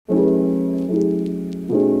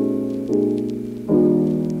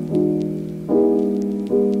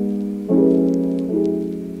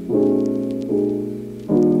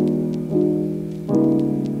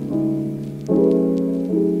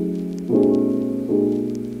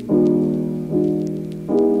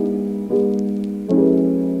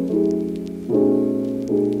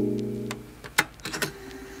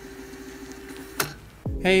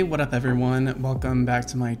Hey, what up everyone? Welcome back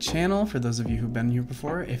to my channel. For those of you who've been here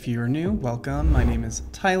before, if you're new, welcome. My name is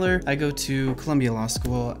Tyler. I go to Columbia Law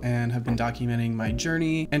School and have been documenting my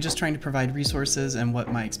journey and just trying to provide resources and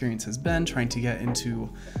what my experience has been trying to get into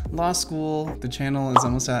law school. The channel is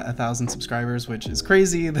almost at 1,000 subscribers, which is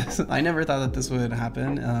crazy. I never thought that this would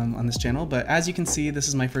happen on this channel, but as you can see, this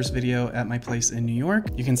is my first video at my place in New York.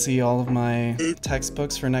 You can see all of my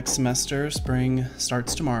textbooks for next semester. Spring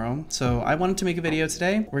starts tomorrow. So I wanted to make a video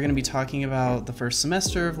today. We're going to be talking about the first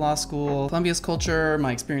semester of law school, Columbia's culture,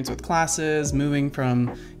 my experience with classes, moving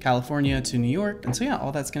from California to New York. And so yeah,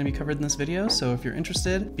 all that's going to be covered in this video. So if you're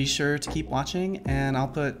interested, be sure to keep watching and I'll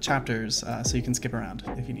put chapters so you can skip around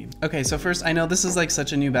if you need. Okay, so first, I know this is like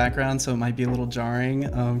such a new background, so it might be a little jarring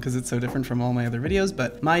because it's so different from all my other videos,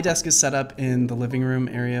 but my desk is set up in the living room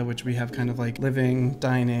area, which we have kind of like living,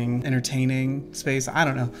 dining, entertaining space. I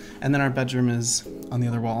don't know. And then our bedroom is on the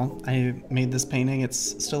other wall. I made this painting.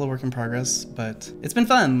 It's still a work in progress, but it's been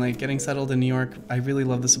fun, like getting settled in New York. I really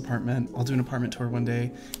love this apartment. I'll do an apartment tour one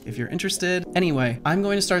day if you're interested. Anyway, I'm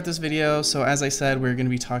going to start this video. So as I said, we're going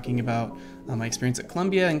to be talking about my experience at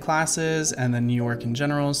Columbia in classes and then New York in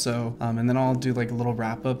general. So, and then I'll do like a little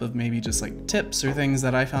wrap up of maybe just like tips or things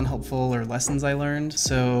that I found helpful or lessons I learned.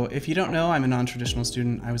 So if you don't know, I'm a non-traditional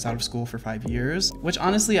student. I was out of school for 5 years, which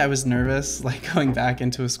honestly, I was nervous, like going back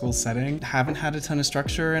into a school setting. Haven't had a ton of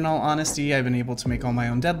structure in all honesty. I've been able to make all my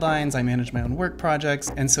own deadlines. I manage my own work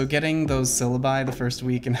projects. And so getting those syllabi the first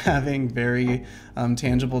week and having very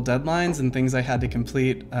tangible deadlines and things I had to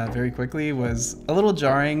complete very quickly was a little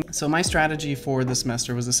jarring. So my strategy for the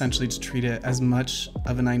semester was essentially to treat it as much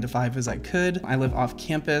of a 9 to 5 as I could. I live off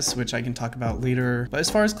campus, which I can talk about later. But as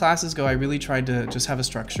far as classes go, I really tried to just have a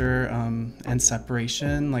structure and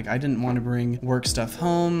separation. Like I didn't want to bring work stuff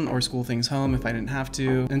home or school things home if I didn't have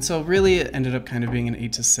to. And so really it ended up kind of being an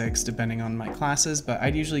 8 to 6 depending on my classes. But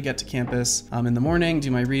I'd usually get to campus in the morning, do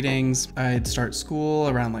my readings. I'd start school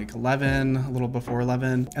around like 11, a little before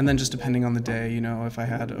 11. And then just depending on the day, you know, if I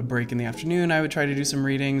had a break in the afternoon, I would try to do some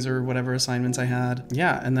readings or whatever assignments I had.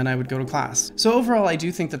 Yeah, and then I would go to class. So overall, I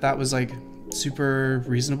do think that that was like super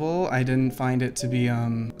reasonable. I didn't find it to be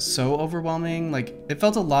so overwhelming. Like it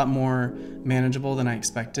felt a lot more manageable than I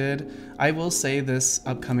expected. I will say this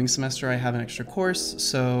upcoming semester I have an extra course,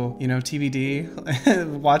 so you know, TBD.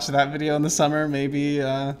 Watch that video in the summer. Maybe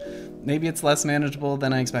it's less manageable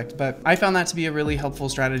than I expect, but I found that to be a really helpful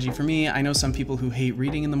strategy for me. I know some people who hate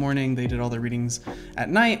reading in the morning. They did all their readings at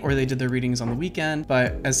night or they did their readings on the weekend.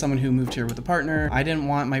 But as someone who moved here with a partner, I didn't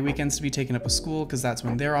want my weekends to be taken up with school because that's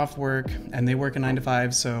when they're off work and they work a 9 to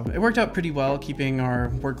 5. So it worked out pretty well, keeping our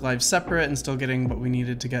work lives separate and still getting what we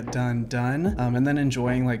needed to get done. And then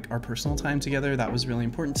enjoying like our personal time together. That was really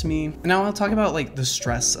important to me. Now I'll talk about like the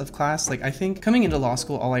stress of class. Like I think coming into law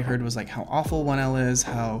school, all I heard was like how awful 1L is,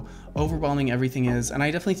 how overwhelming everything is, and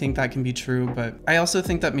I definitely think that can be true, but I also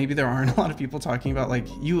think that maybe there aren't a lot of people talking about like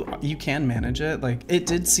you can manage it. Like it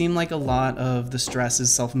did seem like a lot of the stress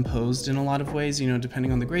is self-imposed in a lot of ways, you know,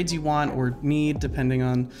 depending on the grades you want or need, depending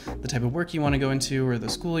on the type of work you want to go into or the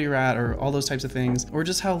school you're at or all those types of things, or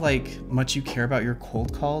just how like much you care about your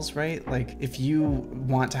cold calls, right? Like if you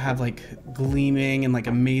want to have like gleaming and like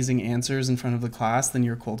amazing answers in front of the class, then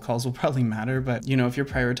your cold calls will probably matter. But you know, if you're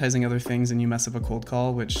prioritizing other things and you mess up a cold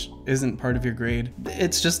call, which isn't part of your grade,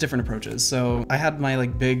 it's just different approaches. So I had my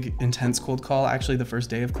like big intense cold call actually the first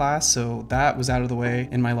day of class, so that was out of the way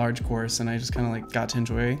in my large course and I just kind of like got to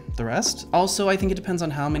enjoy the rest. Also, I think it depends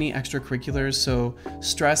on how many extracurriculars, so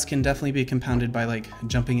stress can definitely be compounded by like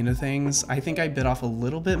jumping into things. I think I bit off a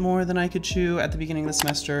little bit more than I could chew at the beginning of the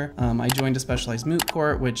semester. I joined a specialized moot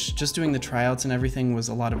court, which just doing the tryouts and everything was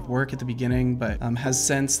a lot of work at the beginning, but has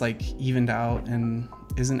since like evened out and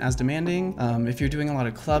isn't as demanding. If you're doing a lot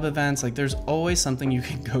of club events, like there's always something you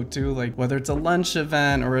can go to, like whether it's a lunch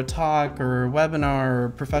event or a talk or a webinar or a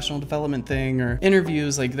professional development thing or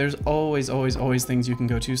interviews, like there's always things you can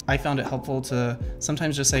go to. I found it helpful to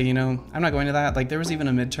sometimes just say, you know, I'm not going to that. Like there was even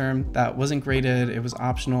a midterm that wasn't graded. It was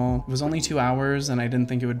optional. It was only 2 hours and I didn't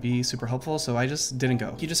think it would be super helpful, so I just didn't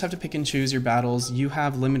go. You just have to pick and choose your battles. You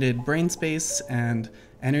have limited brain space and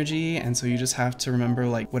energy, and so you just have to remember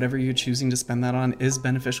like whatever you're choosing to spend that on is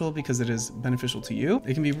beneficial because it is beneficial to you.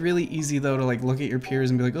 It can be really easy though to like look at your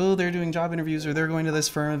peers and be like, oh, they're doing job interviews or they're going to this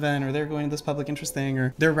firm event or they're going to this public interest thing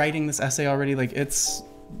or they're writing this essay already. Like it's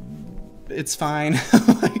fine.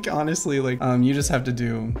 Like honestly, like you just have to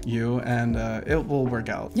do you and it will work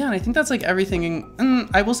out. Yeah, and I think that's like everything. And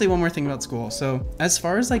I will say one more thing about school. So as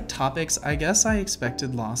far as like topics, I guess I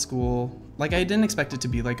expected law school Like, I didn't expect it to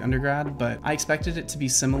be like undergrad, but I expected it to be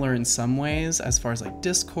similar in some ways as far as like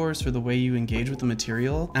discourse or the way you engage with the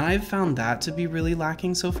material. And I've found that to be really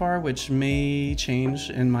lacking so far, which may change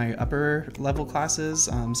in my upper level classes,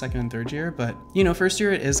 second and third year. But you know, first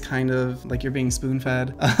year it is kind of like you're being spoon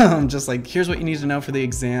fed, just like, here's what you need to know for the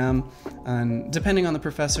exam. And depending on the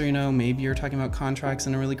professor, you know, maybe you're talking about contracts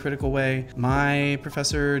in a really critical way. My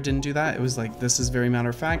professor didn't do that. It was like, this is very matter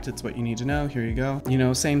of fact. It's what you need to know. Here you go. You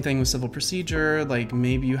know, same thing with civil procedure. Like,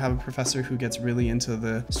 maybe you have a professor who gets really into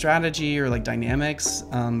the strategy or like dynamics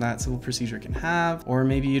that civil procedure can have, or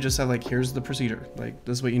maybe you just have like, here's the procedure, like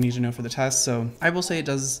this is what you need to know for the test. So I will say it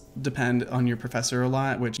does depend on your professor a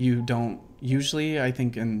lot, which you don't usually, I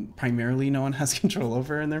think, and primarily no one has control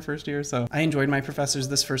over in their first year. So I enjoyed my professors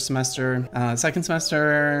this first semester. Second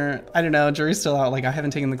semester, I don't know, jury's still out. Like, I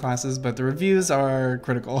haven't taken the classes, but the reviews are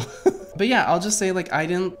critical. But yeah, I'll just say, like, I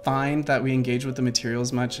didn't find that we engaged with the material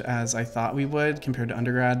as much as I thought we would compared to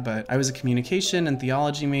undergrad, but I was a communication and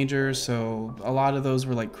theology major, so a lot of those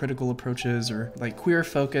were like critical approaches or like queer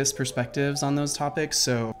focused perspectives on those topics.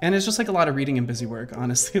 So, and it's just like a lot of reading and busy work,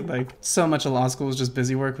 honestly. Like, so much of law school is just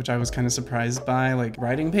busy work, which I was kind of surprised by, like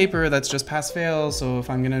writing a paper that's just pass fail. So if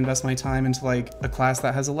I'm gonna invest my time into like a class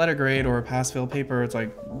that has a letter grade or a pass fail paper, it's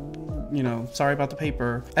like, you know, sorry about the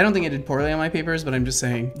paper. I don't think I did poorly on my papers, but I'm just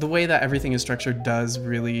saying the way that everything is structured does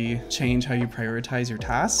really change how you prioritize your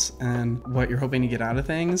tasks and what you're hoping to get out of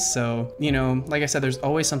things. So, you know, like I said, there's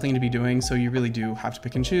always something to be doing, so you really do have to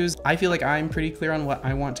pick and choose. I feel like I'm pretty clear on what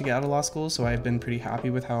I want to get out of law school, so I've been pretty happy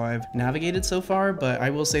with how I've navigated so far, but I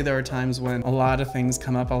will say there are times when a lot of things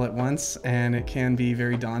come up all at once and it can be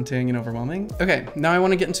very daunting and overwhelming. Okay, now I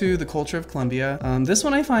want to get into the culture of Columbia. This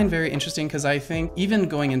one I find very interesting because I think even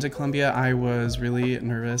going into Columbia, I was really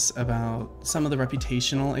nervous about some of the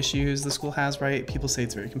reputational issues the school has, right? People say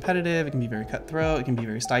it's very competitive, it can be very cutthroat, it can be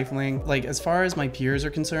very stifling. Like, as far as my peers are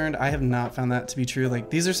concerned, I have not found that to be true. Like,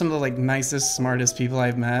 these are some of the like nicest, smartest people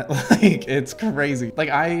I've met. Like, it's crazy. Like,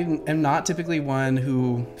 I am not typically one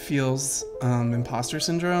who feels imposter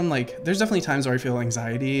syndrome. Like, there's definitely times where I feel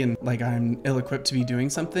anxiety and like I'm ill-equipped to be doing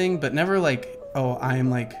something, but never like, oh, I am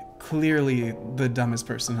like clearly the dumbest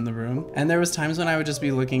person in the room. And there was times when I would just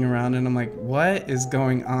be looking around and I'm like, what is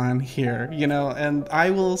going on here? You know, and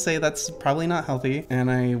I will say that's probably not healthy.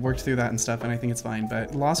 And I worked through that and stuff, and I think it's fine.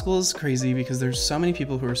 But law school is crazy because there's so many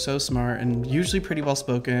people who are so smart and usually pretty well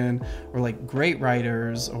spoken, or like great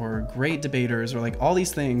writers or great debaters, or like all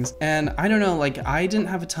these things. And I don't know, like, I didn't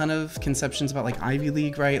have a ton of conceptions about like Ivy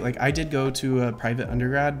League, right? Like, I did go to a private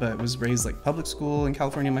undergrad, but was raised like public school in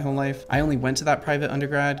California my whole life. I only went to that private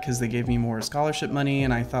undergrad because they gave me more scholarship money,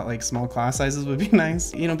 and I thought like small class sizes would be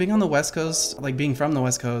nice. You know, being on the West Coast, like being from the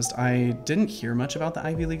West Coast, I didn't hear much about the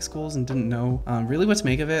Ivy League schools and didn't know really what to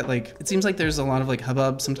make of it. Like, it seems like there's a lot of like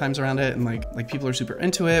hubbub sometimes around it, and like people are super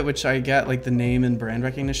into it, which I get. Like, the name and brand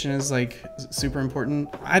recognition is like super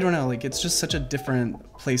important. I don't know, like, it's just such a different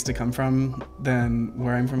place to come from than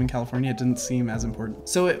where I'm from in California. It didn't seem as important.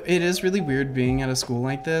 So it is really weird being at a school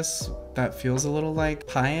like this that feels a little like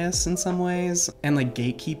pious in some ways and like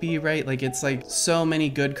gatekeepy, right? Like, it's like so many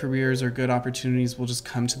good careers or good opportunities will just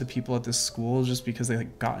come to the people at this school just because they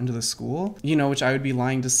like got into the school, you know, which I would be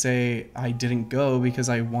lying to say I didn't go because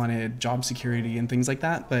I wanted job security and things like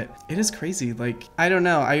that. But it is crazy. Like, I don't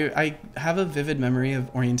know, I have a vivid memory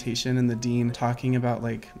of orientation and the dean talking about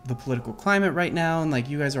like the political climate right now, and like,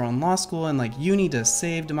 you guys are on law school and like you need to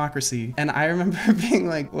save democracy. And I remember being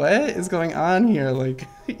like, what is going on here? Like,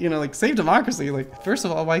 you know, like, save democracy. Like, first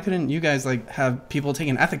of all, why couldn't you guys like have people take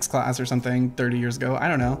an ethics class or something 30 years ago? I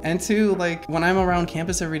don't know. And two, like, when I'm around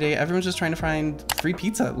campus every day, everyone's just trying to find free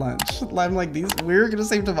pizza at lunch. I'm like, we're gonna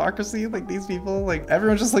save democracy? Like, these people, like,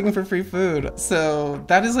 everyone's just looking for free food. So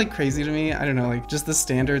that is like crazy to me. I don't know, like, just the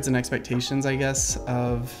standards and expectations, I guess,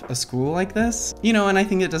 of a school like this, you know. And I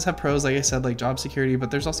think it does have pros, like I said, like job security, but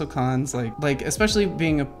there's also cons, like especially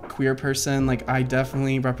being a queer person. Like, I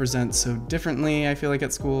definitely represent so differently. I feel like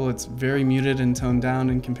at school it's very muted and toned down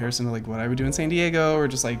in comparison to like what I would do in San Diego or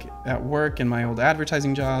just like at work and my old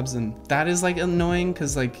advertising jobs. And that is like annoying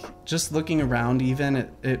because like just looking around, even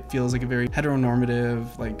it feels like a very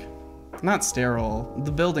heteronormative, like, not sterile,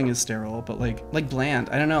 the building is sterile, but like bland.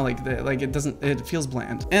 I don't know, like it feels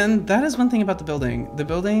bland. And that is one thing about the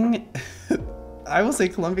building. I will say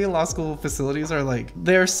Columbia Law School facilities are like,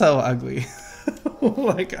 they're so ugly.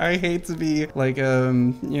 Like, I hate to be like, you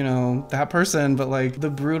know, that person, but like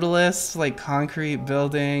the brutalist, like concrete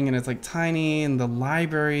building, and it's like tiny, and the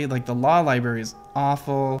library, like the law library is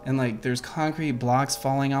awful, and like there's concrete blocks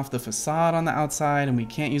falling off the facade on the outside, and we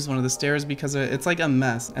can't use one of the stairs because of it. It's like a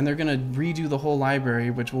mess, and they're gonna redo the whole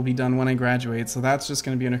library, which will be done when I graduate, so that's just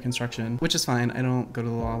gonna be under construction, which is fine. I don't go to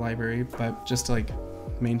the law library, but just to like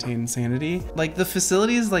maintain sanity. Like the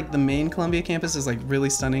facilities, like the main Columbia campus is like really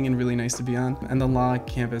stunning and really nice to be on, and the law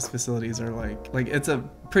campus facilities are like it's a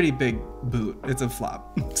pretty big boot. It's a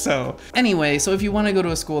flop. So anyway, so if you want to go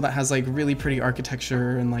to a school that has like really pretty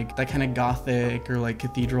architecture and like that kind of gothic or like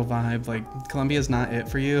cathedral vibe, like Columbia is not it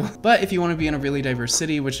for you. But if you want to be in a really diverse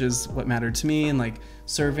city, which is what mattered to me, and like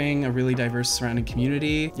serving a really diverse surrounding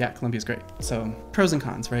community, yeah, Columbia's great. So pros and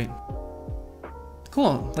cons, right?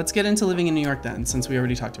 Cool, let's get into living in New York then, since we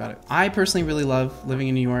already talked about it. I personally really love living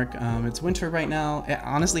in New York. It's winter right now. It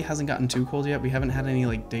honestly hasn't gotten too cold yet. We haven't had any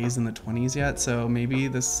like days in the 20s yet, so maybe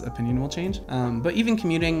this opinion will change. But even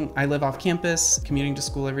commuting, I live off campus, commuting to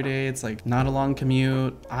school every day. It's like not a long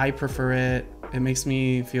commute. I prefer it. It makes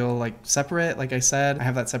me feel like separate. Like I said, I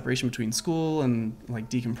have that separation between school and like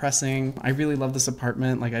decompressing. I really love this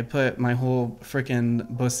apartment. Like I put my whole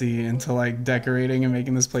freaking bussy into like decorating and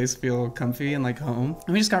making this place feel comfy and like home.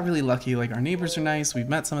 And we just got really lucky. Like our neighbors are nice. We've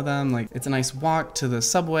met some of them. Like it's a nice walk to the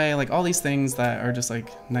subway, like all these things that are just like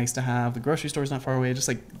nice to have. The grocery store's not far away, just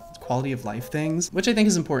like quality of life things, which I think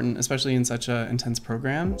is important, especially in such an intense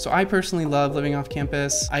program. So I personally love living off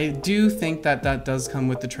campus. I do think that that does come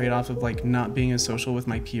with the trade-off of like not being as social with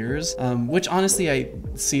my peers, which honestly I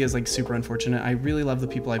see as like super unfortunate. I really love the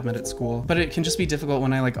people I've met at school, but it can just be difficult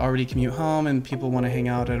when I like already commute home and people want to hang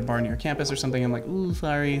out at a bar near campus or something. I'm like, ooh,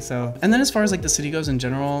 sorry. So, and then as far as like the city goes in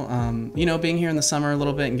general, you know, being here in the summer a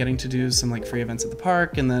little bit and getting to do some like free events at the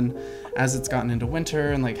park, and then as it's gotten into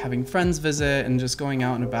winter and like having friends visit and just going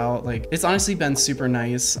out and about, like it's honestly been super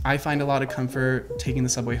nice. I find a lot of comfort taking the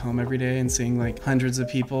subway home every day and seeing like hundreds of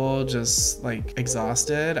people just like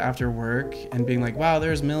exhausted after work and being like, wow,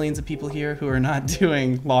 there's millions of people here who are not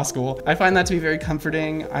doing law school. I find that to be very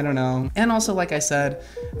comforting. I don't know. And also, like I said,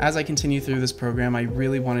 as I continue through this program, I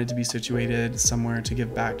really wanted to be situated somewhere to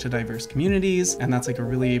give back to diverse communities, and that's like a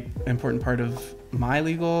really important part of my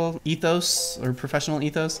legal ethos or professional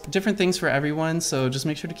ethos. Different things for everyone, so just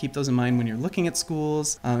make sure to keep those in mind when you're looking at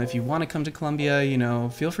schools. If you want to come to Columbia, you know,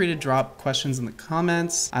 feel free to drop questions in the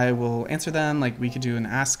comments. I will answer them. Like we could do an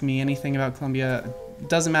Ask Me Anything about Columbia. It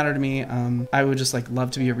doesn't matter to me. I would just like love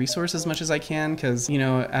to be a resource as much as I can, because, you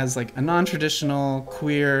know, as like a non-traditional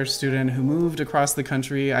queer student who moved across the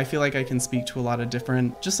country, I feel like I can speak to a lot of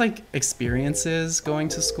different just like experiences going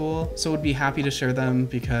to school. So would be happy to share them,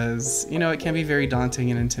 because, you know, it can be very daunting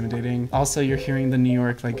and intimidating. Also, you're hearing the New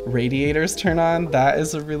York like radiators turn on. That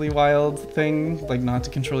is a really wild thing, like not to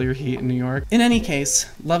control your heat in New York. In any case,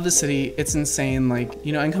 love the city. It's insane. Like,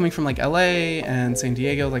 you know, I'm coming from like LA and San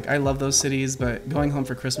Diego. Like I love those cities, but going home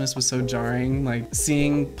for Christmas was so jarring. Like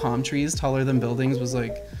seeing palm trees taller than buildings was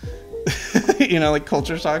like you know, like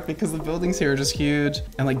culture shock, because the buildings here are just huge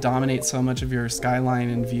and like dominate so much of your skyline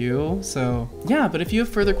and view. So yeah, but if you have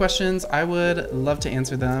further questions, I would love to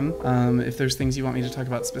answer them. If there's things you want me to talk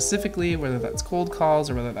about specifically, whether that's cold calls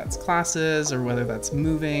or whether that's classes or whether that's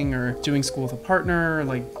moving or doing school with a partner, or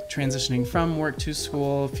like transitioning from work to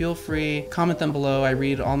school, feel free, comment them below. I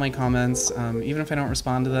read all my comments, even if I don't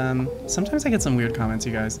respond to them. Sometimes I get some weird comments,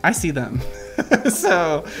 you guys. I see them.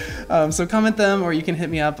 So comment them, or you can hit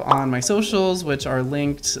me up on my socials, which are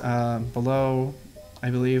linked below, I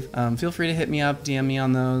believe. Feel free to hit me up, DM me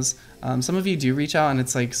on those. Some of you do reach out, and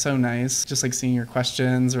it's like so nice just like seeing your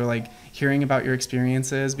questions or like hearing about your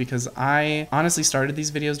experiences, because I honestly started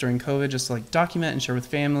these videos during COVID just to like document and share with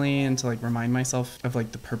family and to like remind myself of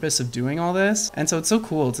like the purpose of doing all this. And so it's so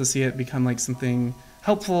cool to see it become like something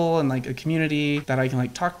helpful and like a community that I can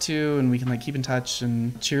like talk to, and we can like keep in touch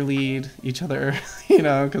and cheerlead each other, you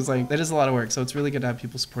know, because like that is a lot of work. So it's really good to have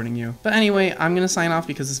people supporting you. But anyway, I'm gonna sign off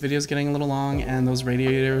because this video is getting a little long and those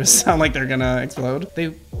radiators sound like they're gonna explode.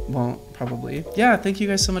 They won't, probably. Yeah, thank you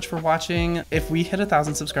guys so much for watching. If we hit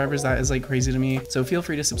 1,000 subscribers, that is like crazy to me. So feel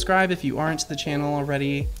free to subscribe if you aren't to the channel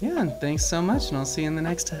already. Yeah, and thanks so much, and I'll see you in the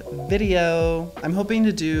next video. I'm hoping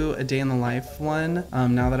to do a day in the life one,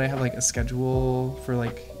 now that I have like a schedule for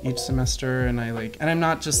like each semester, and I'm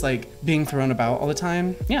not just like being thrown about all the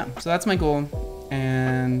time. Yeah, so that's my goal,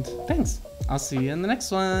 and thanks. I'll see you in the next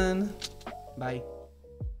one. Bye.